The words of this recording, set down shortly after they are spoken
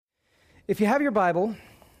If you have your Bible,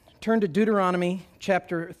 turn to Deuteronomy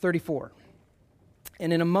chapter 34.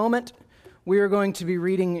 And in a moment, we are going to be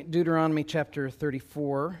reading Deuteronomy chapter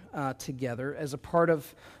 34 together as a part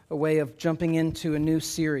of a way of jumping into a new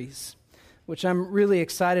series, which I'm really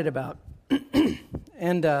excited about.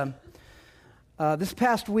 And this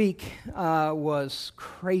past week was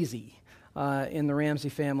crazy in the Ramsey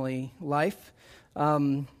family life.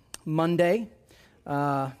 Monday,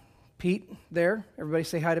 Pete there. Everybody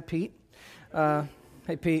say hi to Pete.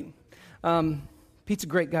 Hey, Pete. Pete's a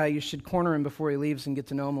great guy. You should corner him before he leaves and get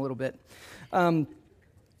to know him a little bit.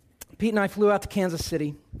 Pete and I flew out to Kansas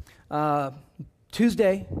City.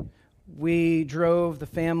 Tuesday, we drove the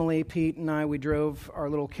family, Pete and I, we drove our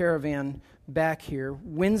little caravan back here.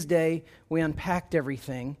 Wednesday, we unpacked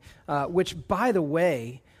everything, which, by the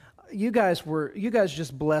way, you guys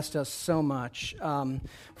just blessed us so much.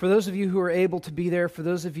 For those of you who were able to be there, for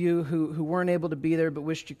those of you who weren't able to be there but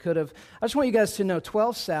wished you could have, I just want you guys to know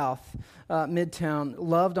 12 South, Midtown,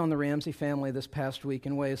 loved on the Ramsey family this past week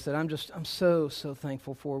in ways that I'm so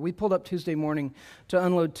thankful for. We pulled up Tuesday morning to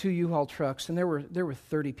unload 2 U-Haul trucks, and there were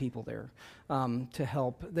 30 people there to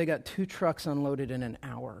help. They got 2 trucks unloaded in an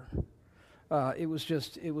hour. It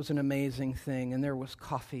was an amazing thing, and there was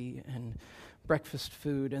coffee and breakfast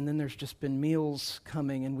food, and then there's just been meals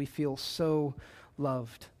coming, and we feel so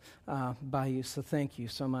loved by you, so thank you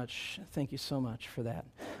so much. Thank you so much for that.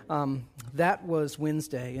 That was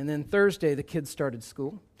Wednesday, and then Thursday the kids started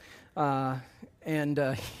school,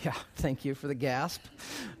 and thank you for the gasp.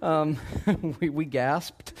 We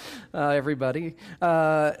gasped, everybody,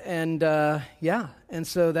 and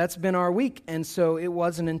so that's been our week. And so it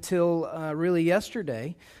wasn't until really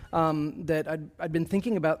yesterday that I'd been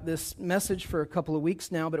thinking about this message for a couple of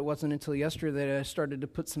weeks now, but it wasn't until yesterday that I started to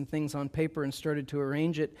put some things on paper and started to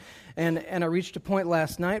arrange it. And I reached a point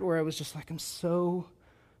last night where I was just like, I'm so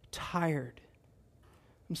tired.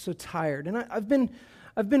 I'm so tired. And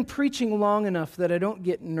I've been preaching long enough that I don't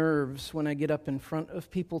get nerves when I get up in front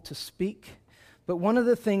of people to speak. But one of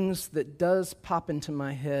the things that does pop into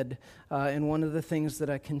my head, and one of the things that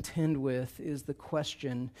I contend with is the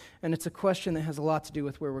question, and it's a question that has a lot to do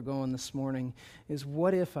with where we're going this morning, is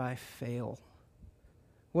what if I fail?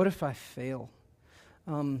 What if I fail?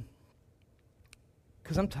 Because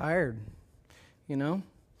I'm tired, you know?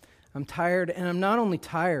 I'm tired, and I'm not only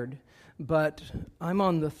tired, but I'm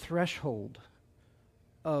on the threshold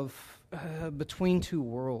of between 2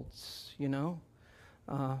 worlds, you know?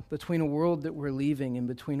 Between a world that we're leaving and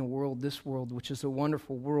between this world, which is a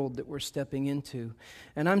wonderful world that we're stepping into.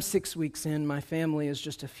 And I'm 6 weeks in, my family is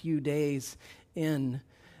just a few days in,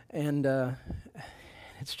 and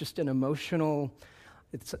it's just an emotional,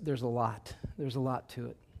 there's a lot to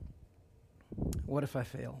it. What if I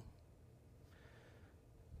fail?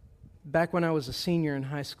 Back when I was a senior in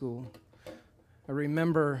high school, I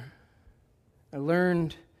remember I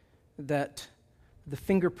learned that the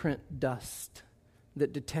fingerprint dust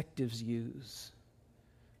that detectives use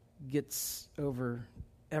gets over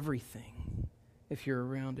everything if you're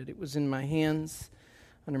around it. It was in my hands,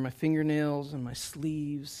 under my fingernails, on my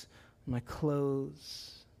sleeves, on my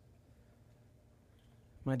clothes.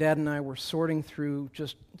 My dad and I were sorting through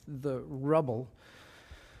just the rubble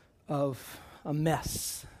of a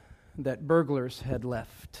mess that burglars had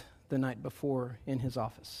left the night before in his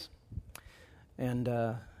office. And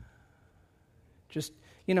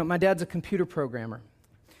my dad's a computer programmer.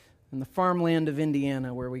 In the farmland of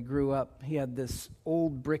Indiana where we grew up, he had this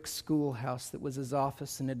old brick schoolhouse that was his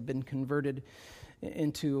office and had been converted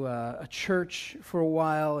into a church for a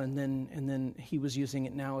while, and then he was using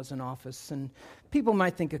it now as an office. And people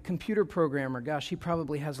might think a computer programmer, gosh, he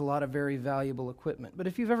probably has a lot of very valuable equipment. But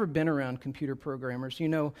if you've ever been around computer programmers, you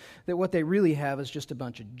know that what they really have is just a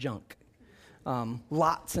bunch of junk.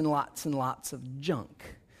 Lots and lots and lots of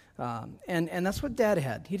junk. And that's what Dad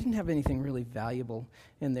had. He didn't have anything really valuable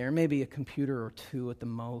in there, maybe a computer or 2 at the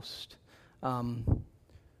most.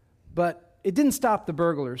 But it didn't stop the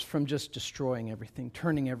burglars from just destroying everything,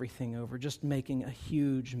 turning everything over, just making a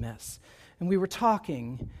huge mess. And we were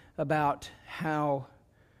talking about how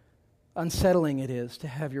unsettling it is to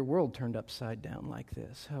have your world turned upside down like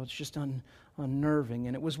this, how it's just unnerving.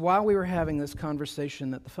 And it was while we were having this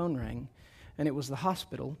conversation that the phone rang, and it was the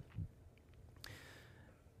hospital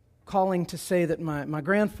calling to say that my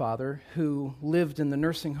grandfather, who lived in the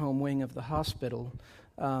nursing home wing of the hospital,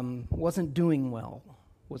 wasn't doing well,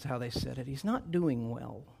 was how they said it. He's not doing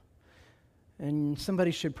well, and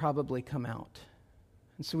somebody should probably come out.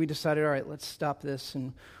 And so we decided, all right, let's stop this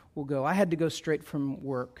and we'll go. I had to go straight from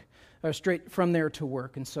there to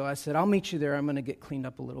work, and so I said, I'll meet you there. I'm going to get cleaned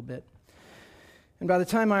up a little bit. And by the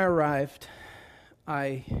time I arrived,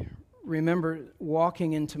 I remember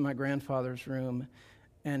walking into my grandfather's room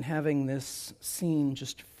and having this scene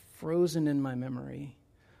just frozen in my memory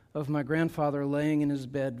of my grandfather laying in his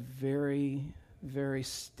bed very, very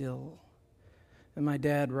still, and my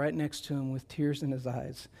dad right next to him with tears in his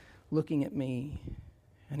eyes looking at me,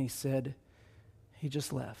 and he said, "He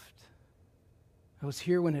just left. I was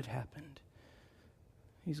here when it happened.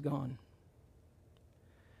 He's gone."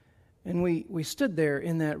 And we stood there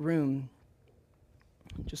in that room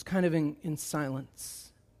just kind of in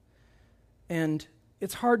silence. And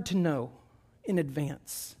it's hard to know in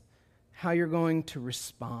advance how you're going to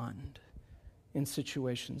respond in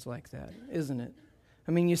situations like that, isn't it?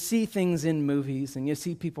 I mean, you see things in movies and you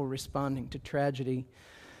see people responding to tragedy.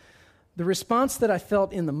 The response that I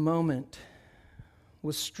felt in the moment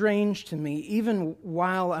was strange to me, even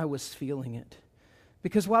while I was feeling it.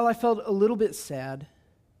 Because while I felt a little bit sad,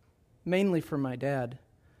 mainly for my dad,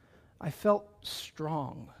 I felt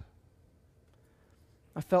strong.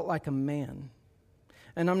 I felt like a man.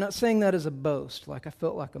 And I'm not saying that as a boast, like I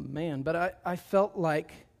felt like a man, but I felt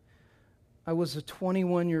like I was a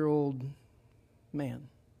 21-year-old man.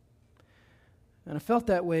 And I felt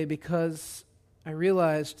that way because I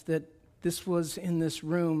realized that this was in this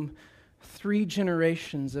room 3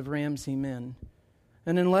 generations of Ramsey men.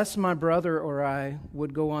 And unless my brother or I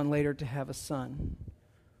would go on later to have a son,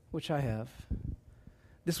 which I have,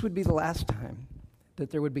 this would be the last time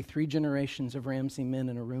that there would be 3 generations of Ramsey men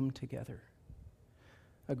in a room together.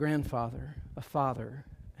 A grandfather, a father,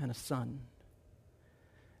 and a son.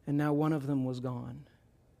 And now one of them was gone.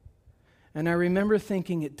 And I remember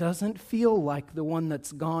thinking, it doesn't feel like the one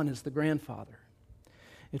that's gone is the grandfather.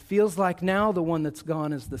 It feels like now the one that's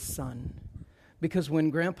gone is the son. Because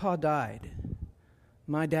when Grandpa died,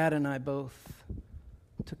 my dad and I both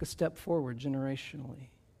took a step forward generationally.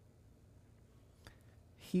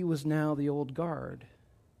 He was now the old guard,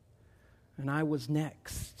 and I was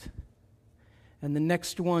next. And the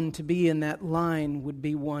next one to be in that line would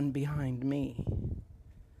be one behind me.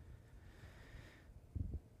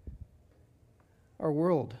 Our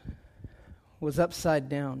world was upside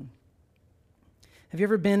down. Have you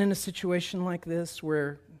ever been in a situation like this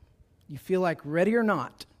where you feel like, ready or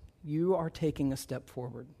not, you are taking a step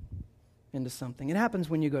forward into something? It happens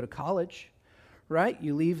when you go to college, right?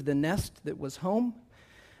 You leave the nest that was home,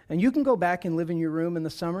 and you can go back and live in your room in the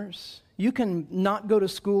summers. You can not go to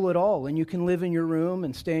school at all, and you can live in your room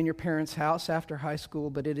and stay in your parents' house after high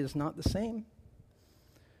school, but it is not the same.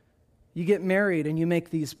 You get married and you make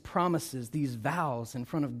these promises, these vows in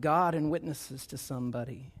front of God and witnesses to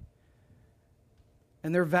somebody.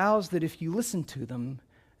 And they're vows that if you listen to them,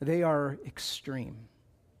 they are extreme,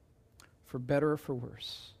 for better or for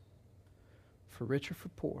worse, for rich or for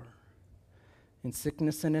poor, in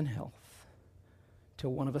sickness and in health,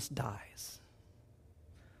 till one of us dies.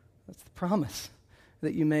 That's the promise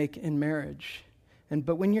that you make in marriage.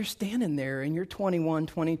 But when you're standing there and you're 21,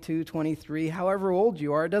 22, 23, however old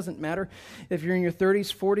you are, it doesn't matter if you're in your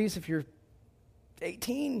 30s, 40s, if you're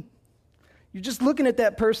 18, you're just looking at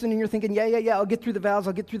that person and you're thinking, yeah, I'll get through the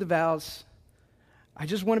vows. I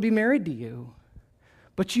just want to be married to you.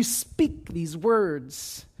 But you speak these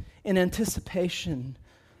words in anticipation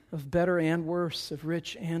of better and worse, of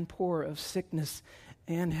rich and poor, of sickness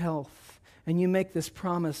and health. And you make this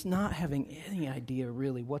promise not having any idea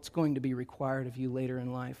really what's going to be required of you later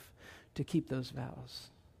in life to keep those vows.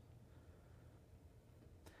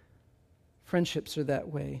 Friendships are that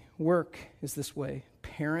way. Work is this way.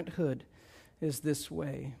 Parenthood is this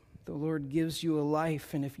way. The Lord gives you a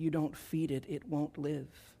life, and if you don't feed it, it won't live.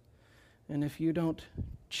 And if you don't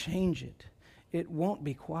change it, it won't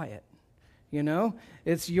be quiet. You know,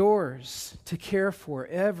 it's yours to care for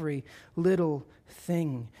every little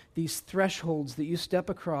thing, these thresholds that you step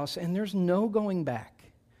across, and there's no going back.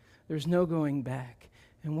 There's no going back.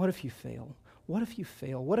 And what if you fail? What if you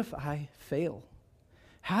fail? What if I fail?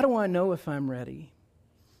 How do I know if I'm ready?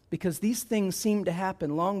 Because these things seem to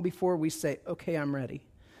happen long before we say, okay, I'm ready,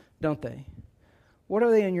 don't they? What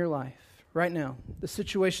are they in your life right now? The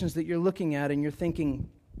situations that you're looking at and you're thinking,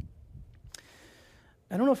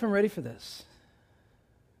 I don't know if I'm ready for this.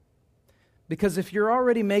 Because if you're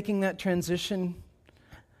already making that transition,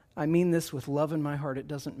 I mean this with love in my heart, it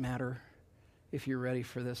doesn't matter if you're ready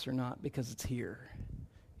for this or not, because it's here,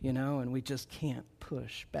 you know, and we just can't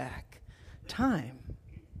push back time.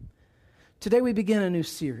 Today we begin a new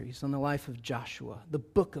series on the life of Joshua, the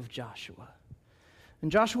book of Joshua.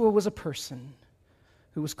 And Joshua was a person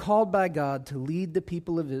who was called by God to lead the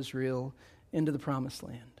people of Israel into the promised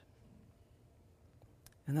land.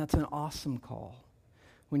 And that's an awesome call.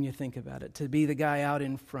 when you think about it, to be the guy out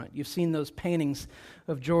in front. You've seen those paintings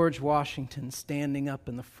of George Washington standing up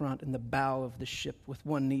in the front in the bow of the ship with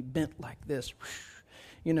one knee bent like this,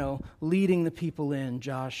 leading the people in,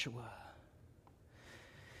 Joshua.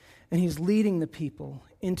 And he's leading the people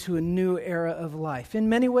into a new era of life. In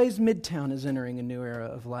many ways, Midtown is entering a new era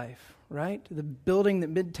of life, right? The building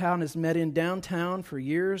that Midtown has met in downtown for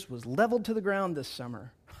years was leveled to the ground this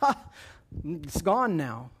summer. It's gone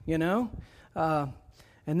now,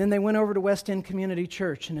 And then they went over to West End Community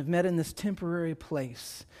Church and have met in this temporary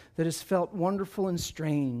place that has felt wonderful and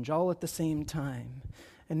strange all at the same time.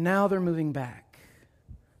 And now they're moving back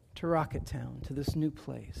to Rocketown, to this new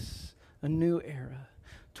place, a new era.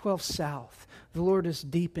 12 South. The Lord is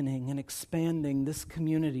deepening and expanding this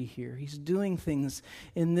community here. He's doing things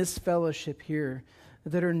in this fellowship here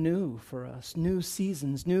that are new for us, new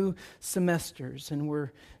seasons, new semesters.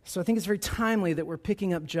 So I think it's very timely that we're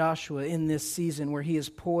picking up Joshua in this season where he is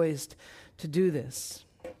poised to do this.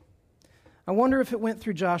 I wonder if it went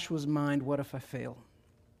through Joshua's mind, what if I fail?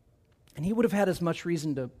 And he would have had as much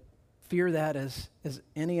reason to fear that as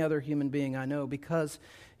any other human being I know, because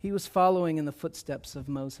he was following in the footsteps of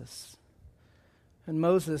Moses. And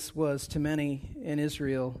Moses was, to many in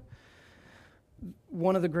Israel,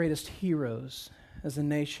 one of the greatest heroes as a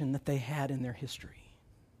nation that they had in their history.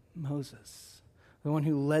 Moses, the one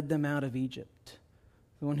who led them out of Egypt,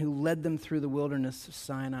 the one who led them through the wilderness of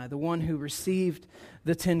Sinai, the one who received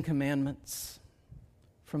the 10 Commandments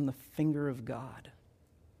from the finger of God,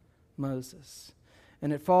 Moses.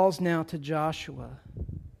 And it falls now to Joshua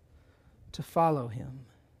to follow him.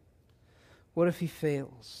 What if he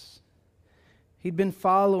fails? He'd been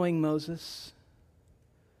following Moses.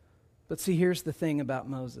 But see, here's the thing about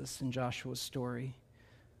Moses and Joshua's story.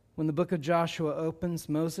 When the book of Joshua opens,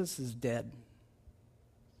 Moses is dead.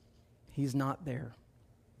 He's not there.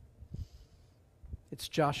 It's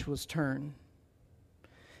Joshua's turn.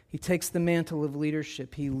 He takes the mantle of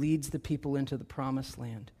leadership. He leads the people into the promised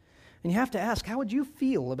land. And you have to ask, how would you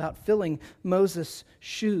feel about filling Moses'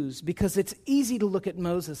 shoes? Because it's easy to look at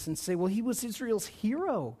Moses and say, well, he was Israel's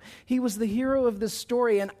hero. He was the hero of this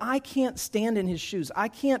story, and I can't stand in his shoes. I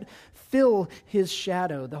can't fill his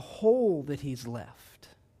shadow, the hole that he's left.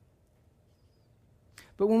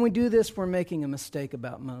 But when we do this, we're making a mistake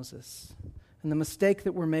about Moses. And the mistake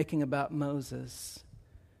that we're making about Moses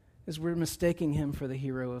is we're mistaking him for the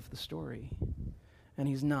hero of the story. And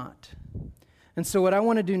he's not. And so what I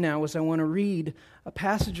want to do now is I want to read a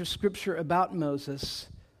passage of Scripture about Moses,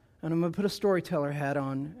 and I'm going to put a storyteller hat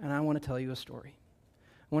on, and I want to tell you a story.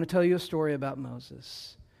 I want to tell you a story about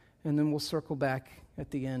Moses, and then we'll circle back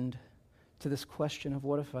at the end to this question of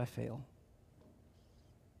what if I fail?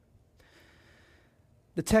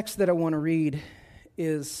 The text that I want to read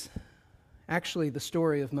is actually the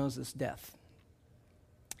story of Moses' death,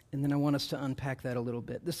 and then I want us to unpack that a little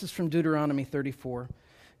bit. This is from Deuteronomy 34.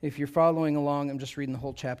 If you're following along, I'm just reading the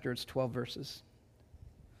whole chapter. It's 12 verses.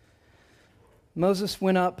 Moses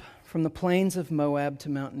went up from the plains of Moab to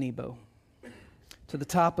Mount Nebo, to the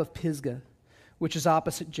top of Pisgah, which is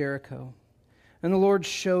opposite Jericho. And the Lord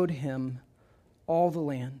showed him all the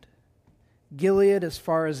land, Gilead as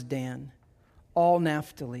far as Dan, all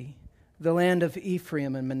Naphtali, the land of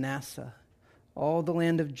Ephraim and Manasseh, all the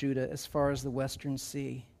land of Judah as far as the western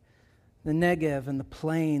sea, the Negev and the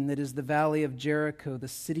plain that is the valley of Jericho, the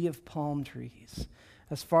city of palm trees,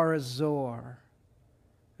 as far as Zoar.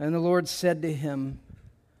 And the Lord said to him,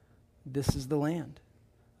 this is the land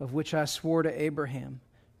of which I swore to Abraham,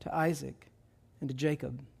 to Isaac, and to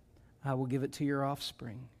Jacob. I will give it to your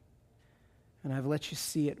offspring. And I have let you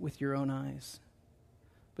see it with your own eyes.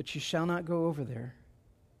 But you shall not go over there.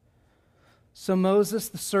 So Moses,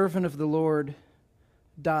 the servant of the Lord,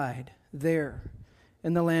 died there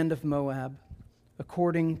in the land of Moab,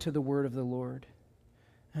 according to the word of the Lord.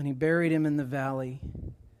 And he buried him in the valley,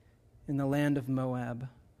 in the land of Moab,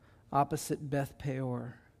 opposite Beth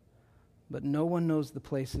Peor. But no one knows the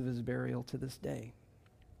place of his burial to this day.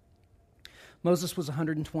 Moses was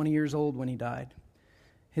 120 years old when he died.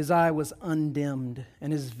 His eye was undimmed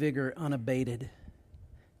and his vigor unabated.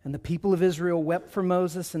 And the people of Israel wept for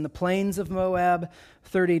Moses in the plains of Moab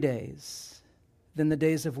 30 days. Then the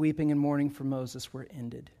days of weeping and mourning for Moses were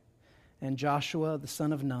ended. And Joshua, the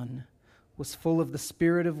son of Nun, was full of the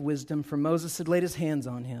spirit of wisdom, for Moses had laid his hands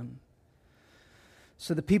on him.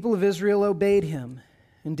 So the people of Israel obeyed him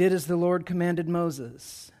and did as the Lord commanded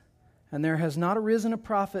Moses. And there has not arisen a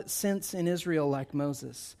prophet since in Israel like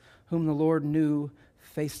Moses, whom the Lord knew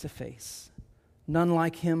face to face. None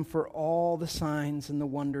like him for all the signs and the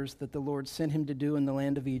wonders that the Lord sent him to do in the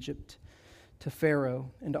land of Egypt, to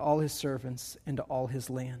Pharaoh and to all his servants and to all his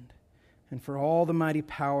land. and for all the mighty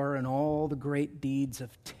power and all the great deeds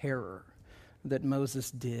of terror that Moses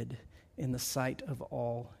did in the sight of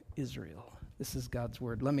all Israel. This is God's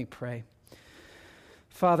word. Let me pray.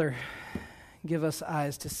 Father, give us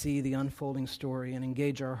eyes to see the unfolding story and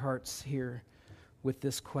engage our hearts here with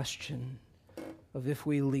this question of if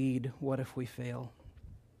we lead, what if we fail?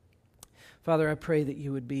 Father, I pray that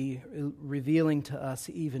you would be revealing to us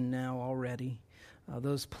even now already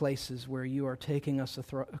those places where you are taking us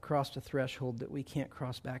across a threshold that we can't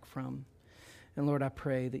cross back from. And Lord, I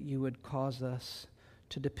pray that you would cause us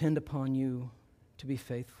to depend upon you to be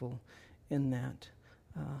faithful in that.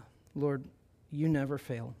 Lord, you never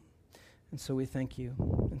fail. And so we thank you.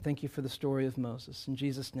 And thank you for the story of Moses. In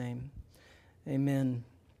Jesus' name, amen.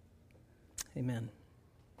 Amen.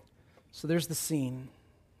 So there's the scene.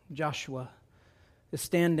 Joshua is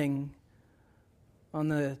standing on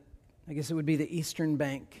the, I guess it would be the eastern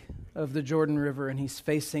bank of the Jordan River, and he's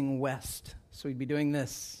facing west. So he'd be doing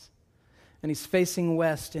this. And he's facing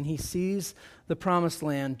west, and he sees the promised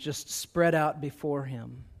land just spread out before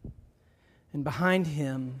him. And behind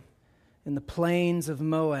him, in the plains of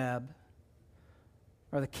Moab,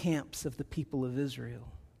 are the camps of the people of Israel.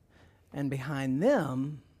 And behind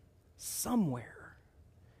them, somewhere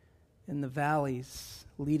in the valleys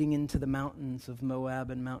leading into the mountains of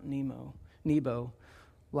Moab and Mount Nebo,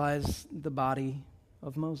 lies the body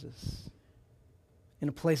of Moses in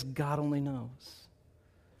a place God only knows.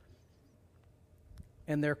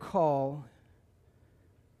 And their call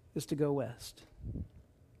is to go west.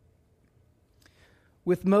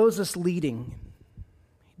 With Moses leading,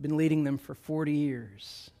 he'd been leading them for 40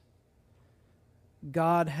 years.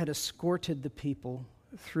 God had escorted the people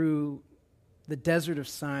through the desert of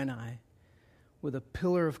Sinai with a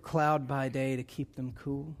pillar of cloud by day to keep them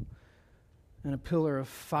cool and a pillar of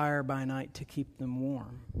fire by night to keep them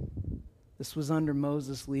warm. This was under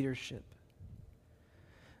Moses' leadership.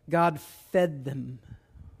 God fed them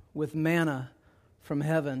with manna from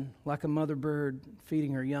heaven like a mother bird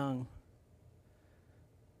feeding her young.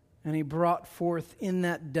 And he brought forth in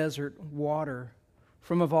that desert water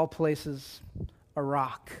from, of all places, a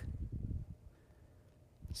rock,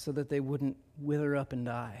 so that they wouldn't wither up and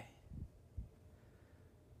die.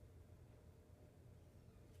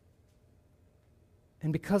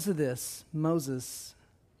 And because of this, Moses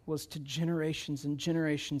was to generations and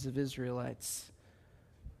generations of Israelites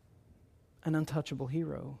an untouchable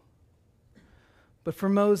hero. But for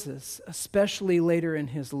Moses, especially later in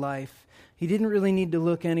his life, he didn't really need to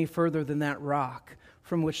look any further than that rock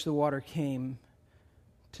from which the water came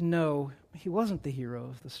to know he wasn't the hero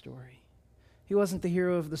of the story. He wasn't the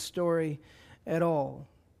hero of the story at all.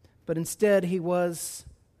 But instead, he was,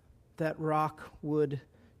 that rock would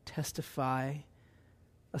testify,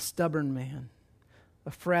 a stubborn man,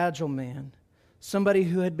 a fragile man, somebody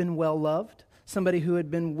who had been well loved, somebody who had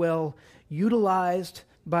been well utilized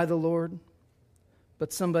by the Lord,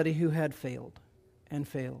 but somebody who had failed and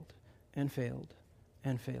failed and failed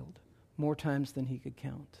and failed more times than he could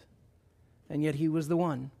count. And yet he was the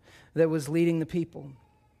one that was leading the people.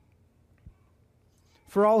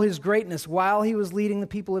 For all his greatness, while he was leading the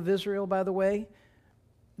people of Israel, by the way,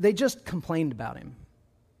 they just complained about him,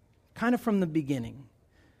 kind of from the beginning.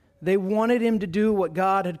 They wanted him to do what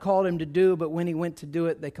God had called him to do, but when he went to do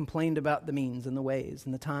it, they complained about the means and the ways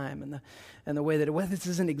and the time and the way that this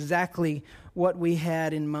isn't exactly what we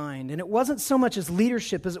had in mind. And it wasn't so much as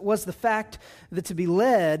leadership as it was the fact that to be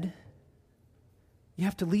led, you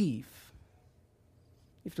have to leave.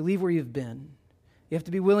 You have to leave where you've been. You have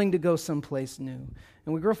to be willing to go someplace new.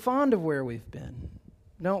 And we grow fond of where we've been,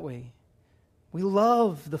 don't we? We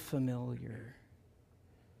love the familiar.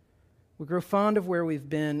 We grow fond of where we've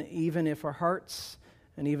been, even if our hearts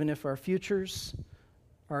and even if our futures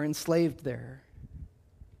are enslaved there.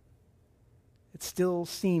 It still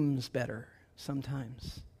seems better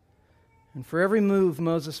sometimes. And for every move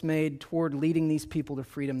Moses made toward leading these people to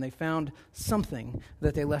freedom, they found something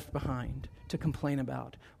that they left behind to complain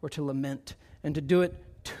about or to lament, and to do it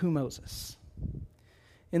to Moses.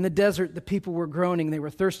 In the desert, the people were groaning, they were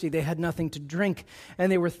thirsty, they had nothing to drink, and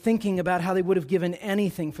they were thinking about how they would have given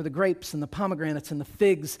anything for the grapes and the pomegranates and the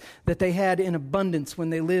figs that they had in abundance when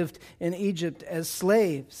they lived in Egypt as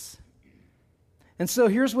slaves. And so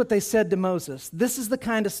here's what they said to Moses. This is the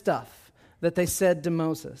kind of stuff that they said to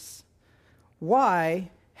Moses.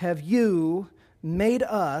 Why have you made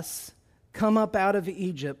us come up out of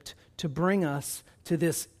Egypt to bring us to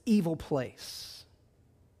this evil place?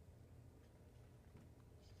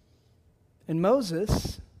 And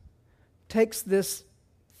Moses takes this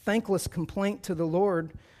thankless complaint to the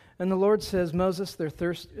Lord, and the Lord says, Moses, they're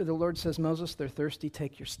thirsty.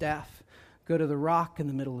 Take your staff. Go to the rock in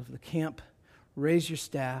the middle of the camp, raise your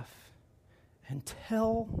staff, and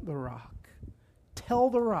tell the rock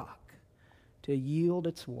to yield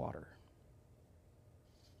its water,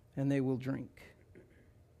 and they will drink.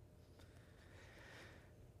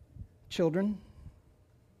 Children,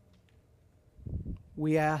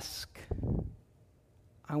 we ask,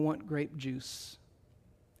 I want grape juice.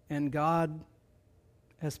 And God,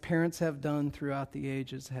 as parents have done throughout the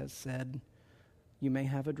ages, has said, you may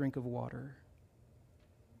have a drink of water.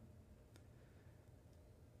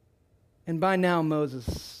 And by now,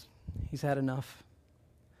 Moses, he's had enough.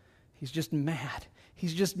 He's just mad.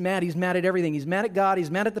 He's just mad. He's mad at everything. He's mad at God.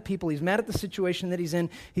 He's mad at the people. He's mad at the situation that he's in.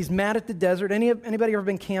 He's mad at the desert. Anybody ever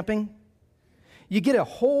been camping? You get a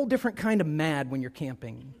whole different kind of mad when you're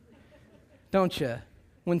camping, don't you?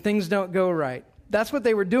 When things don't go right. That's what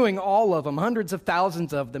they were doing, all of them, hundreds of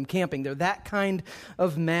thousands of them camping. They're that kind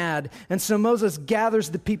of mad. And so Moses gathers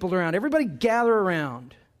the people around. Everybody gather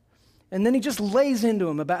around. And then he just lays into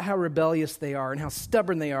them about how rebellious they are and how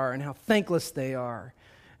stubborn they are and how thankless they are.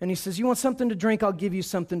 And he says, you want something to drink? I'll give you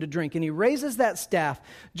something to drink. And he raises that staff,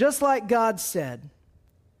 just like God said.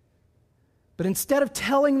 But instead of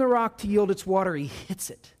telling the rock to yield its water, he hits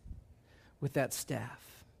it with that staff.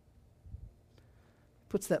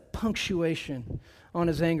 Puts that punctuation on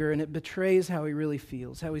his anger, and it betrays how he really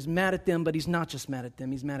feels, how he's mad at them, but he's not just mad at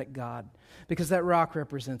them, he's mad at God, because that rock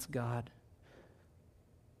represents God.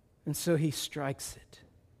 And so he strikes it.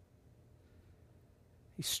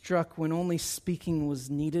 He struck when only speaking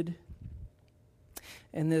was needed,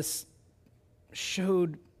 and this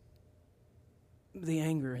showed the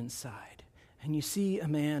anger inside. And you see a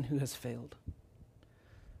man who has failed.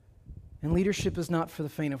 And leadership is not for the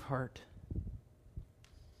faint of heart.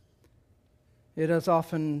 It is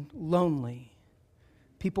often lonely.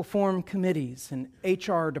 People form committees and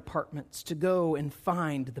HR departments to go and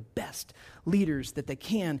find the best leaders that they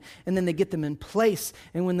can, and then they get them in place.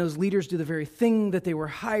 And when those leaders do the very thing that they were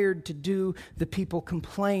hired to do, the people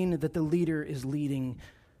complain that the leader is leading,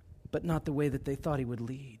 but not the way that they thought he would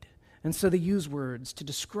lead. And so they use words to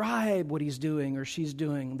describe what he's doing or she's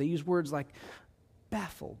doing. They use words like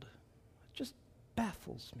baffled. It just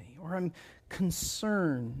baffles me. Or I'm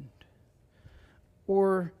concerned.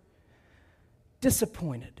 Or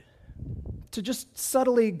disappointed. To just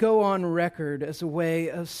subtly go on record as a way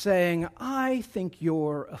of saying, I think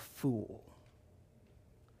you're a fool.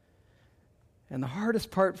 And the hardest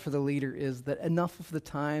part for the leader is that enough of the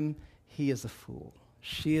time he is a fool.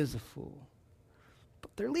 She is a fool. But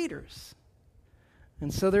they're leaders.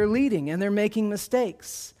 And so they're leading and they're making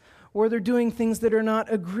mistakes. Or they're doing things that are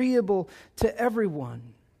not agreeable to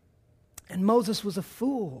everyone. And Moses was a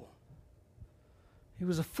fool. He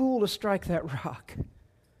was a fool to strike that rock.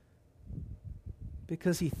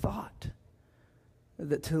 Because he thought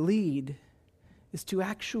that to lead is to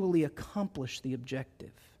actually accomplish the objective.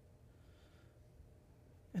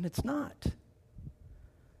 And it's not.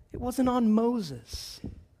 It wasn't on Moses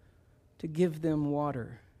to give them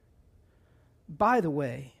water. By the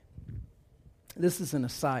way, this is an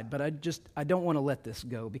aside, but I don't want to let this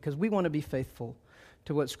go because we want to be faithful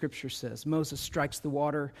to what Scripture says. Moses strikes the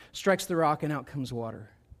rock, and out comes water.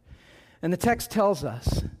 And the text tells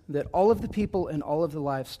us that all of the people and all of the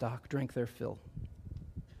livestock drank their fill.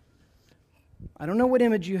 I don't know what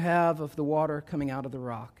image you have of the water coming out of the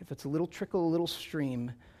rock. If it's a little trickle, a little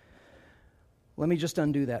stream, let me just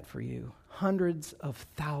undo that for you. Hundreds of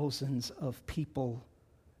thousands of people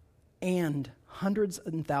and hundreds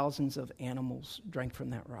and thousands of animals drank from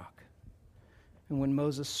that rock. And when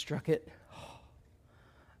Moses struck it,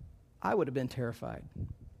 I would have been terrified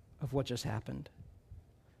of what just happened.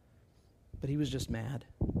 But he was just mad.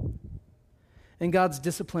 And God's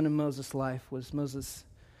discipline in Moses' life was, Moses,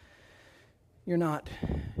 you're not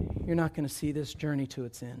going to see this journey to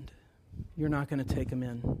its end. You're not going to take them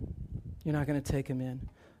in. You're not going to take them in.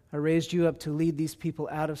 I raised you up to lead these people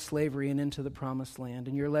out of slavery and into the promised land.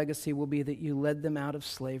 And your legacy will be that you led them out of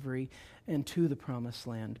slavery and to the promised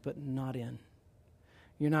land, but not in.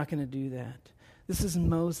 You're not going to do that. This is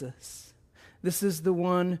Moses. This is the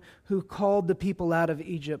one who called the people out of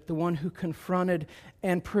Egypt, the one who confronted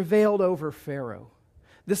and prevailed over Pharaoh.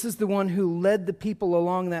 This is the one who led the people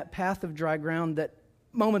along that path of dry ground that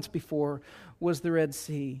moments before was the Red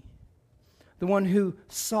Sea. The one who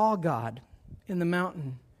saw God in the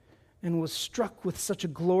mountain and was struck with such a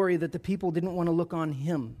glory that the people didn't want to look on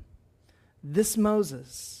him. This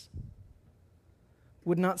Moses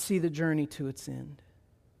would not see the journey to its end.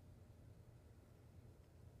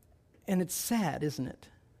 And it's sad, isn't it,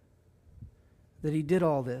 that he did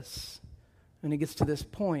all this and he gets to this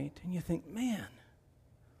point and you think, man.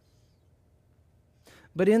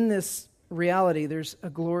 But in this reality, there's a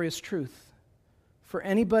glorious truth for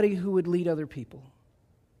anybody who would lead other people,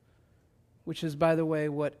 which is, by the way,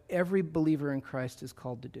 what every believer in Christ is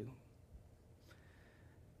called to do.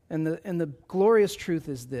 And the glorious truth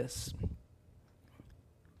is this: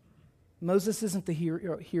 Moses isn't the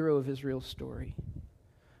hero of Israel's story.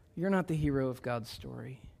 You're not the hero of God's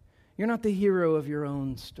story. You're not the hero of your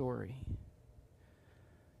own story.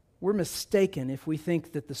 We're mistaken if we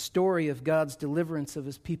think that the story of God's deliverance of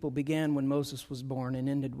his people began when Moses was born and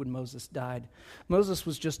ended when Moses died. Moses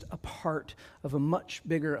was just a part of a much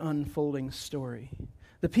bigger unfolding story.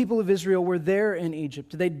 The people of Israel were there in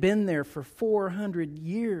Egypt. They'd been there for 400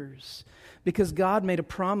 years because God made a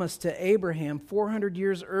promise to Abraham 400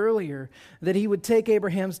 years earlier that he would take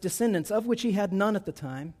Abraham's descendants, of which he had none at the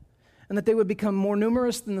time, and that they would become more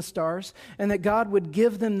numerous than the stars, and that God would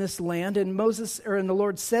give them this land. And the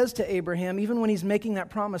Lord says to Abraham, even when he's making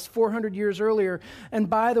that promise 400 years earlier, and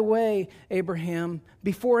by the way, Abraham,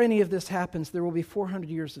 before any of this happens, there will be 400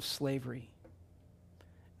 years of slavery.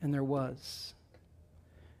 And there was.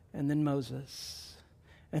 And then Moses,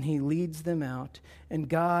 and he leads them out, and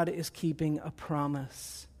God is keeping a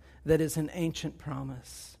promise that is an ancient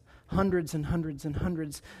promise, hundreds and hundreds and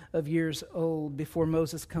hundreds of years old before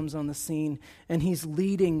Moses comes on the scene, and he's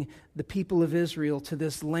leading the people of Israel to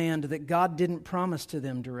this land that God didn't promise to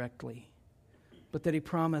them directly, but that he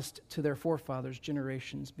promised to their forefathers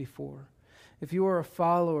generations before. If you are a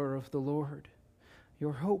follower of the Lord,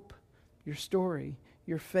 your hope, your story,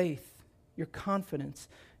 your faith, your confidence,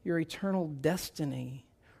 your eternal destiny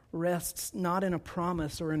rests not in a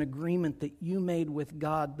promise or an agreement that you made with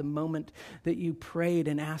God the moment that you prayed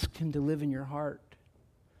and asked him to live in your heart,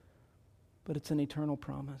 but it's an eternal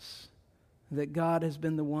promise that God has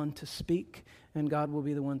been the one to speak and God will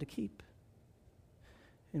be the one to keep.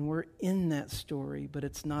 And we're in that story, but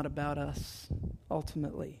it's not about us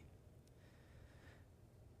ultimately.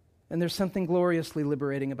 And there's something gloriously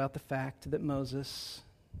liberating about the fact that Moses,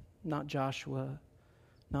 not Joshua,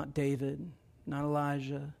 not David, not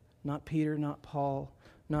Elijah, not Peter, not Paul,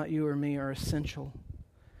 not you or me, are essential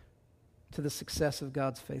to the success of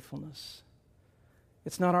God's faithfulness.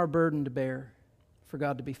 It's not our burden to bear for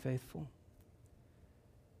God to be faithful.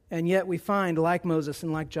 And yet we find, like Moses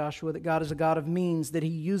and like Joshua, that God is a God of means, that he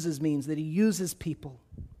uses people.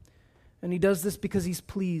 And he does this because he's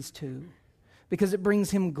pleased to, because it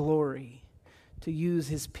brings him glory to use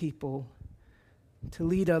his people to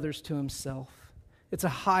lead others to himself. It's a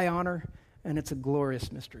high honor, and it's a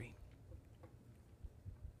glorious mystery.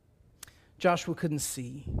 Joshua couldn't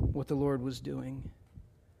see what the Lord was doing,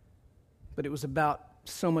 but it was about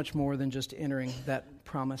so much more than just entering that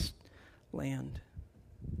promised land.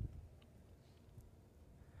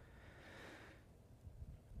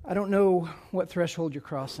 I don't know what threshold you're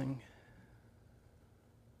crossing.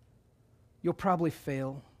 You'll probably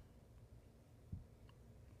fail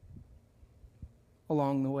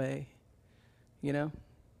along the way. You know,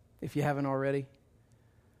 if you haven't already.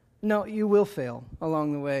 No, you will fail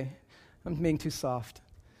along the way. I'm being too soft.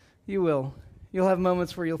 You will. You'll have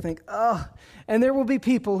moments where you'll think, oh, and there will be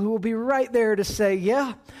people who will be right there to say,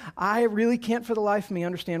 yeah, I really can't for the life of me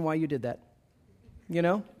understand why you did that. You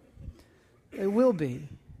know? It will be.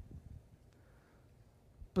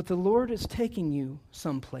 But the Lord is taking you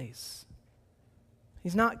someplace.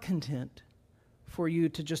 He's not content for you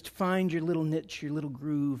to just find your little niche, your little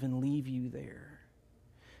groove, and leave you there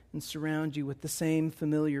and surround you with the same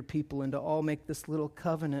familiar people and to all make this little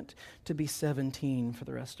covenant to be 17 for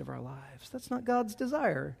the rest of our lives. That's not God's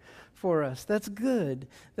desire for us. That's good.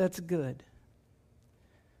 That's good.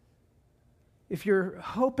 If you're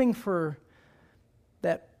hoping for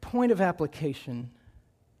that point of application,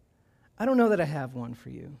 I don't know that I have one for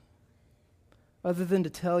you, other than to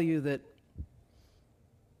tell you that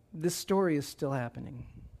this story is still happening.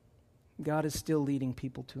 God is still leading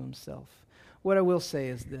people to himself. What I will say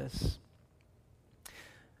is this.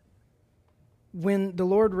 When the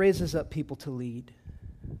Lord raises up people to lead,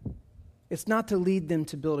 it's not to lead them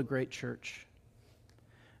to build a great church.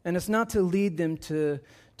 And it's not to lead them to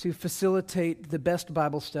facilitate the best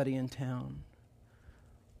Bible study in town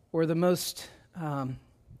or the most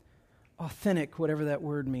authentic, whatever that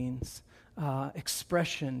word means,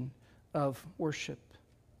 expression of worship.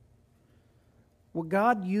 What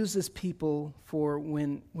God uses people for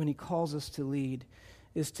when he calls us to lead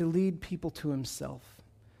is to lead people to himself.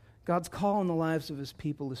 God's call on the lives of his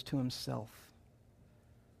people is to himself.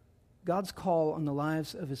 God's call on the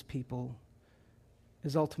lives of his people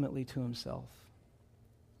is ultimately to himself.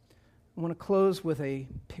 I want to close with a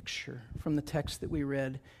picture from the text that we read,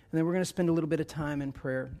 and then we're going to spend a little bit of time in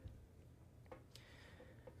prayer.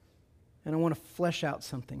 And I want to flesh out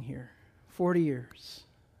something here 40 years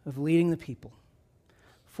of leading the people,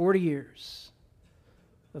 40 years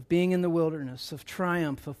of being in the wilderness, of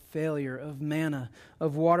triumph, of failure, of manna,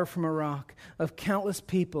 of water from a rock, of countless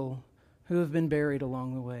people who have been buried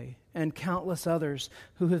along the way, and countless others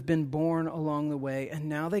who have been born along the way. And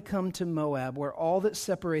now they come to Moab, where all that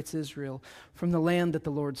separates Israel from the land that the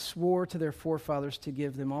Lord swore to their forefathers to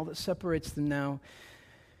give them, all that separates them now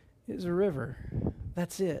is a river.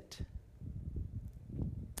 That's it.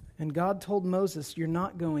 And God told Moses, you're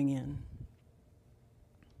not going in.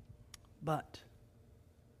 But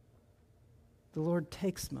the Lord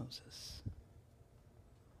takes Moses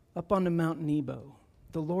up onto Mount Nebo.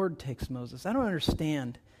 The Lord takes Moses. I don't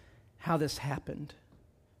understand how this happened.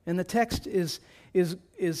 And the text is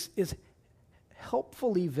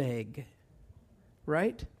helpfully vague,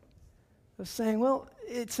 right? Of saying, well,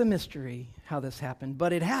 it's a mystery how this happened,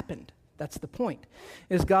 but it happened. That's the point.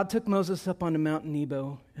 Is God took Moses up onto Mount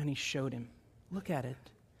Nebo and he showed him. Look at it.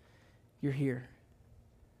 You're here.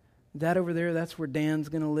 That over there, that's where Dan's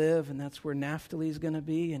going to live, and that's where Naphtali's going to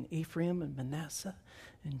be, and Ephraim and Manasseh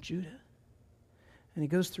and Judah. And he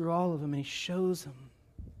goes through all of them, and he shows them.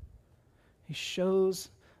 He shows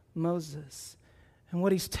Moses. And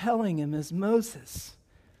what he's telling him is, Moses,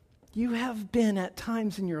 you have been at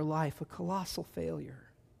times in your life a colossal failure.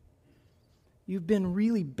 You've been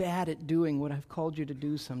really bad at doing what I've called you to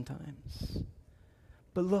do sometimes.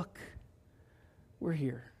 But look, we're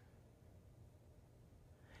here.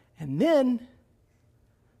 And then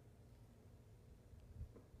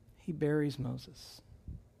he buries Moses.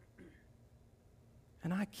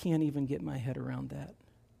 And I can't even get my head around that.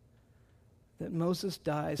 That Moses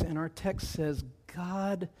dies, and our text says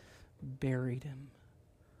God buried him.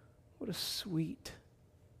 What a sweet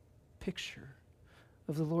picture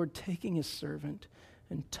of the Lord taking his servant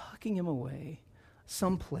and tucking him away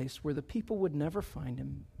someplace where the people would never find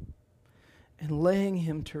him and laying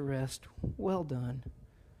him to rest. Well done,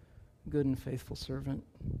 good and faithful servant.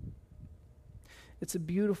 It's a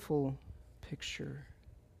beautiful picture.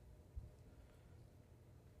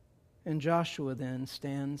 And Joshua then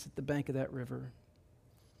stands at the bank of that river.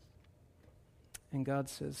 And God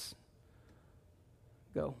says,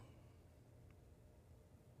 go.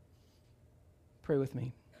 Pray with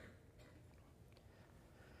me.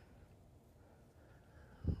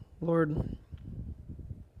 Lord,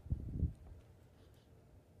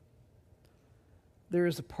 there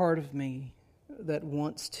is a part of me that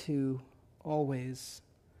wants to always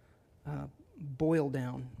boil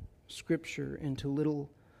down Scripture into little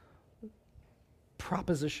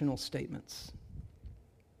propositional statements,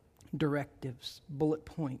 directives, bullet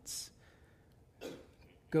points.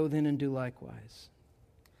 Go then and do likewise.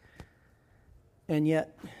 And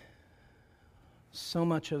yet, so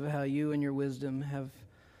much of how you and your wisdom have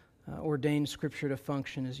ordained Scripture to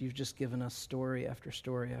function is you've just given us story after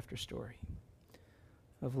story after story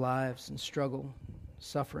of lives and struggle,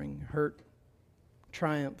 suffering, hurt,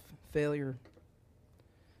 triumph, failure.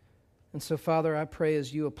 And so, Father, I pray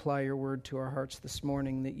as you apply your word to our hearts this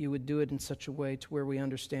morning that you would do it in such a way to where we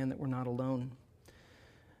understand that we're not alone.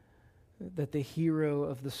 That the hero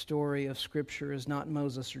of the story of Scripture is not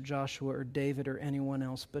Moses or Joshua or David or anyone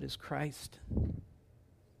else, but is Christ,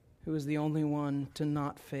 who is the only one to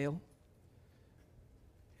not fail,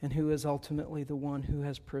 and who is ultimately the one who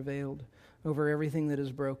has prevailed over everything that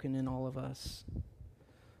is broken in all of us.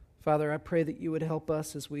 Father, I pray that you would help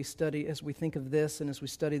us as we study, as we think of this, and as we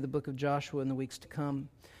study the book of Joshua in the weeks to come,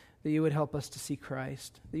 that you would help us to see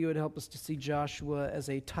Christ, that you would help us to see Joshua as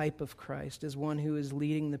a type of Christ, as one who is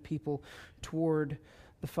leading the people toward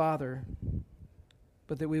the Father,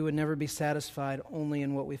 but that we would never be satisfied only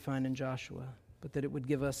in what we find in Joshua, but that it would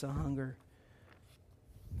give us a hunger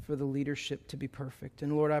for the leadership to be perfect.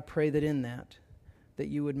 And Lord, I pray that in that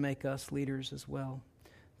you would make us leaders as well,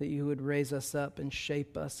 that you would raise us up and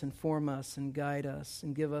shape us and form us and guide us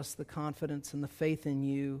and give us the confidence and the faith in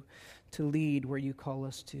you to lead where you call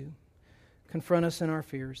us to. Confront us in our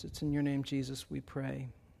fears. It's in your name, Jesus, we pray.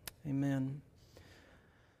 Amen.